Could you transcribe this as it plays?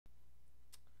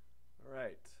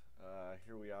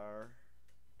here we are,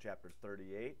 chapter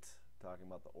 38, talking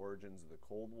about the origins of the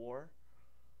Cold War.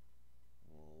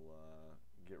 We'll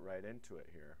get right into it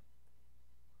here.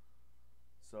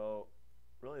 So,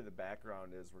 really the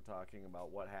background is we're talking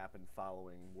about what happened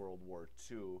following World War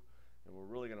II, and we're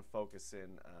really going to focus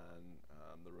in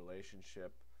on the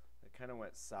relationship that kind of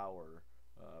went sour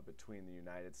between the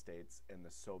United States and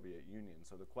the Soviet Union.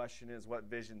 So the question is, what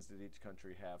visions did each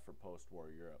country have for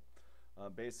post-war Europe?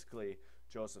 Basically,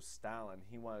 Joseph Stalin,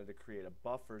 he wanted to create a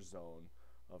buffer zone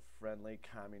of friendly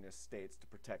communist states to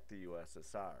protect the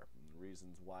USSR. And the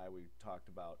reasons why we talked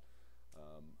about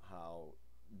how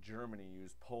Germany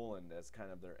used Poland as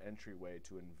kind of their entryway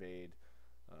to invade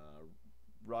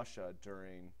Russia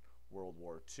during World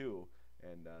War II.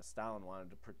 And Stalin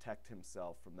wanted to protect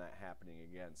himself from that happening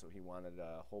again. So he wanted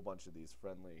a whole bunch of these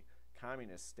friendly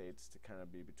communist states to kind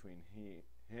of be between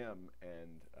him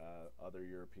and other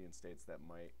European states that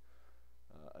might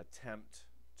attempt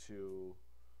to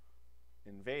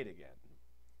invade again.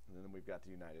 And then we've got the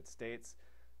United States.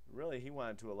 Really, he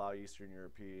wanted to allow Eastern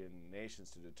European nations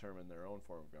to determine their own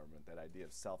form of government, that idea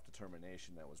of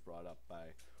self-determination that was brought up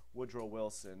by Woodrow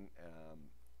Wilson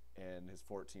and his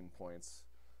 14 points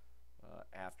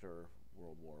after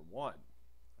World War I.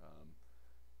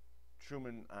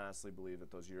 Truman honestly believed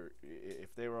that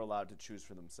if they were allowed to choose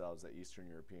for themselves, that Eastern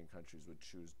European countries would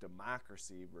choose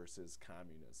democracy versus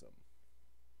communism.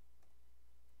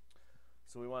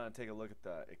 So we want to take a look at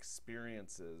the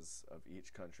experiences of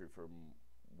each country from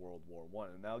World War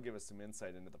I, and that'll give us some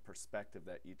insight into the perspective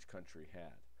that each country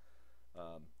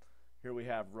had. Here we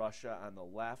have Russia on the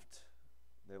left.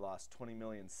 They lost 20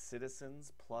 million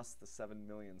citizens plus the 7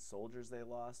 million soldiers they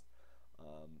lost.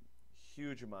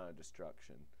 Huge amount of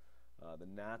destruction. The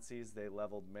Nazis, they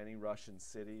leveled many Russian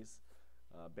cities.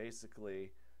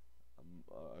 Basically,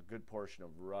 a good portion of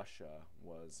Russia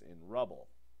was in rubble.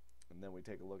 And then we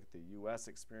take a look at the U.S.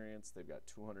 experience. They've got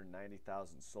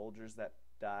 290,000 soldiers that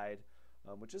died,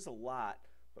 which is a lot,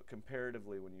 but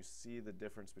comparatively, when you see the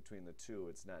difference between the two,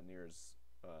 it's not near as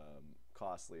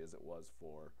costly as it was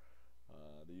for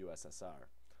the USSR.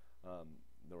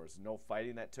 There was no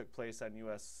fighting that took place on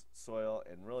U.S. soil,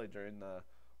 and really during the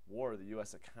war, the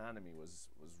U.S. economy was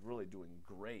really doing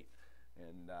great.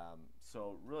 And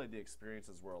so really the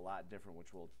experiences were a lot different,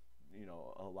 which will,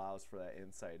 allows for that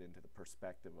insight into the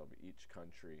perspective of each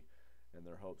country and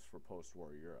their hopes for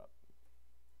post-war Europe.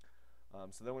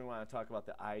 So then we want to talk about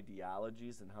the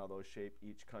ideologies and how those shape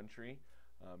each country.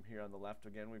 Here on the left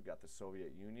again, we've got the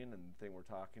Soviet Union, and the thing we're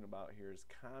talking about here is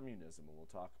communism, and we'll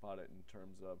talk about it in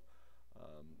terms of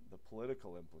the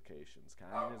political implications.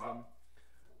 Communism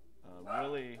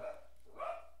really,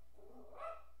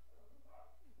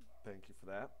 thank you for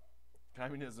that.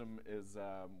 Communism is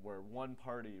where one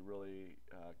party really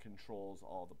controls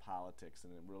all the politics,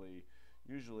 and it really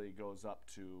usually goes up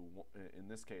to, in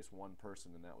this case, one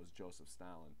person, and that was Joseph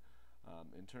Stalin.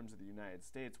 In terms of the United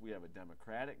States, we have a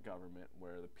democratic government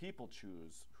where the people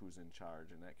choose who's in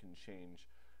charge, and that can change,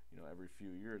 every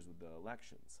few years with the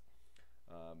elections.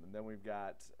 And then we've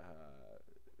got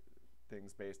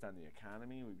things based on the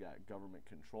economy. We've got government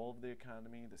control of the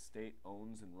economy. The state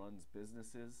owns and runs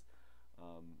businesses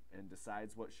and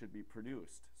decides what should be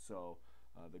produced. So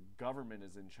the government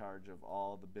is in charge of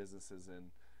all the businesses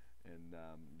and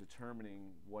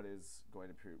determining what is going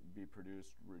to be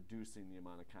produced, reducing the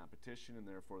amount of competition and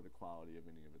therefore the quality of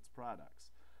any of its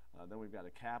products. Then we've got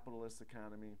a capitalist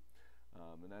economy,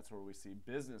 and that's where we see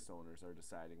business owners are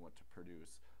deciding what to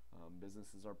produce.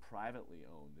 Businesses are privately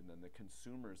owned, and then the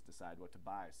consumers decide what to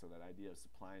buy. So that idea of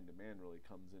supply and demand really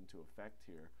comes into effect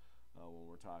here when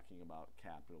we're talking about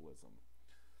capitalism.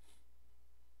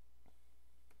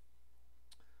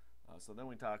 So then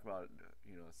we talk about,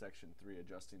 Section 3,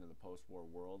 adjusting to the post-war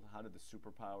world. How did the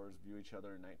superpowers view each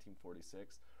other in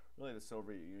 1946? Really, the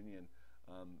Soviet Union,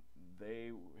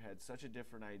 they had such a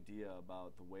different idea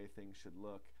about the way things should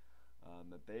look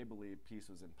that they believed peace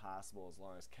was impossible as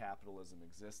long as capitalism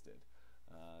existed.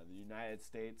 The United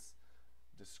States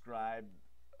described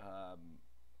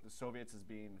the Soviets as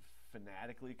being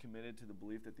fanatically committed to the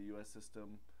belief that the U.S.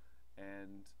 system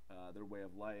and their way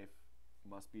of life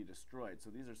must be destroyed.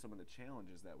 So these are some of the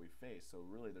challenges that we face. So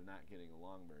really they're not getting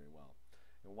along very well.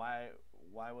 And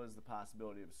why was the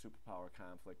possibility of a superpower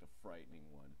conflict a frightening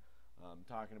one?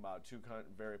 Talking about two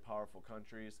very powerful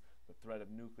countries, the threat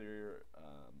of nuclear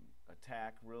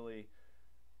attack really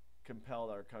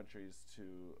compelled our countries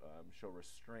to show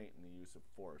restraint in the use of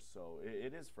force. So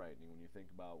it is frightening when you think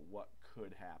about what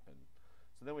could happen.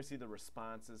 So then we see the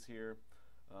responses here.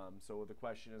 So the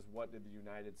question is, what did the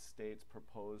United States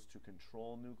propose to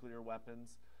control nuclear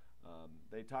weapons?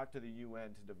 They talked to the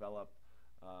UN to develop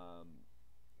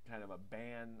kind of a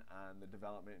ban on the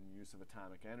development and use of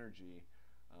atomic energy,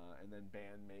 and then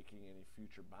ban making any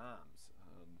future bombs.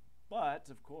 But,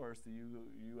 of course, the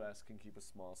U.S. can keep a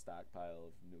small stockpile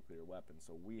of nuclear weapons.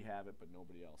 So we have it, but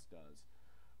nobody else does.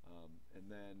 And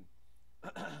then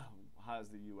how does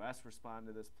the U.S. respond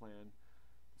to this plan?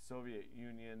 The Soviet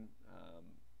Union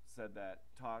said that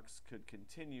talks could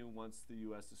continue once the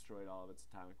U.S. destroyed all of its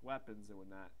atomic weapons and would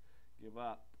not give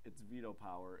up its veto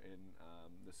power in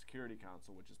the Security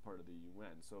Council, which is part of the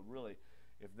UN. So really,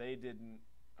 if they didn't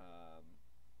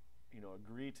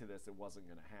agree to this, it wasn't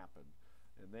going to happen.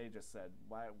 And they just said,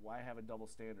 why have a double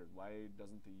standard? Why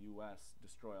doesn't the U.S.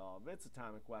 destroy all of its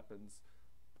atomic weapons?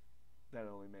 That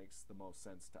only makes the most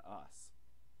sense to us.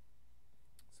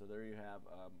 So there you have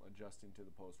adjusting to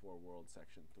the post-war world,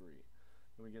 Section 3.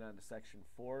 Then we get on to Section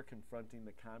 4, confronting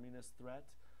the communist threat.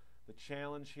 The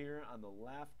challenge here on the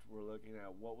left, we're looking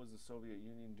at what was the Soviet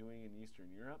Union doing in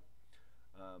Eastern Europe.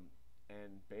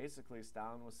 And basically,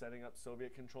 Stalin was setting up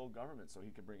Soviet-controlled government so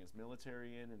he could bring his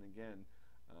military in and, again,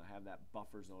 have that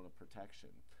buffer zone of protection.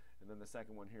 And then the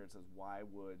second one here, it says, why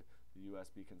would the U.S.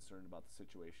 be concerned about the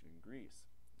situation in Greece?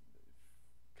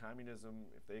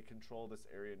 Communism, if they control this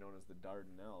area known as the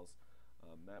Dardanelles,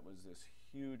 that was this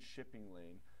huge shipping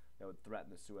lane that would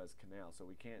threaten the Suez Canal. So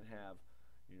we can't have,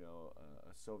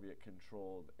 a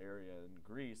Soviet-controlled area in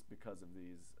Greece because of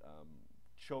these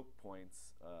choke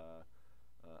points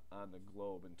on the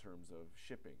globe in terms of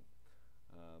shipping.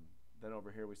 Then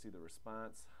over here we see the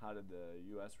response. How did the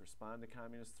U.S. respond to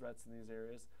communist threats in these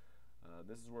areas?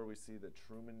 This is where we see the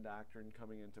Truman Doctrine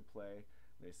coming into play.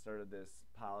 They started this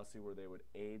policy where they would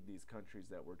aid these countries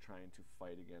that were trying to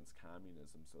fight against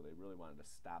communism. So they really wanted to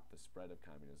stop the spread of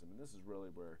communism. And this is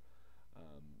really where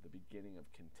the beginning of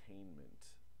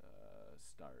containment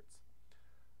starts.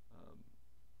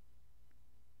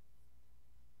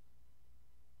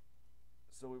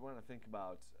 So we want to think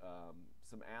about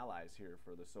some allies here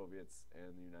for the Soviets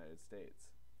and the United States.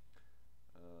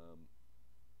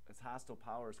 As hostile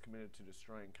powers committed to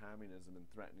destroying communism and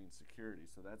threatening security.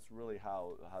 So that's really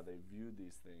how they viewed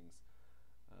these things.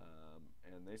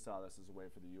 And they saw this as a way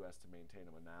for the U.S. to maintain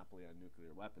a monopoly on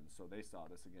nuclear weapons. So they saw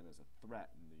this again as a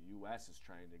threat. And the U.S. is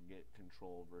trying to get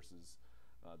control versus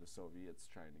the Soviets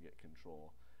trying to get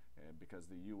control. And because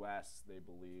the U.S., they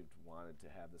believed, wanted to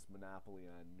have this monopoly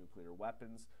on nuclear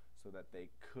weapons so that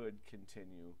they could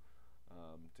continue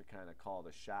to kind of call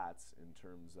the shots in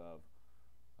terms of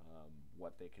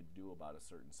what they could do about a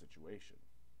certain situation.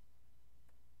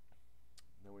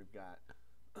 And then we've got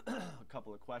a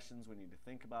couple of questions we need to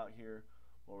think about here.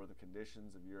 What were the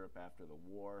conditions of Europe after the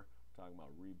war? We're talking about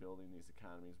rebuilding these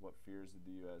economies. What fears did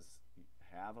the U.S.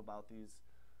 have about these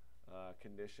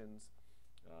conditions?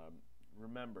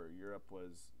 Remember, Europe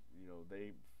was,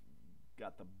 they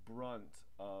got the brunt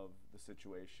of the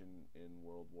situation in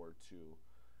World War II.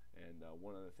 And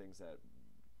one of the things that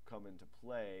come into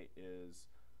play is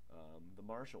the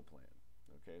Marshall Plan.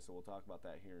 Okay, so we'll talk about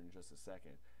that here in just a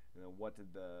second. And then what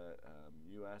did the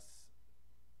U.S.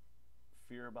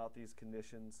 fear about these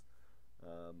conditions?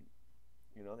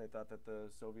 They thought that the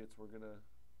Soviets were going to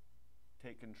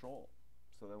take control.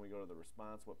 So then we go to the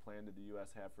response. What plan did the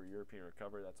U.S. have for European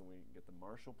recovery? That's when we get the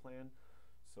Marshall Plan.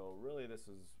 So really this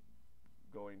is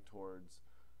going towards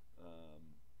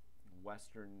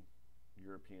Western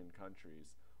European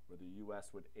countries where the U.S.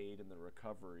 would aid in the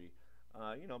recovery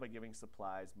by giving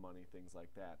supplies, money, things like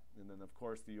that. And then, of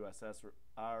course, the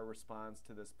USSR responds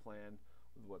to this plan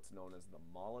with what's known as the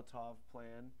Molotov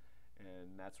Plan,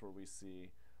 and that's where we see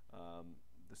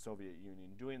the Soviet Union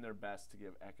doing their best to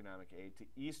give economic aid to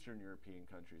Eastern European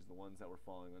countries, the ones that were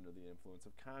falling under the influence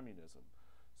of communism.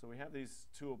 So we have these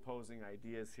two opposing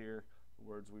ideas here. The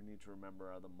words we need to remember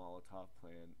are the Molotov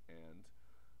Plan and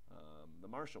the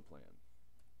Marshall Plan.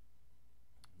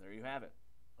 There you have it.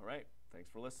 All right, thanks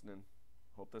for listening.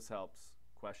 Hope this helps.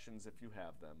 Questions if you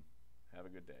have them. Have a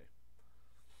good day.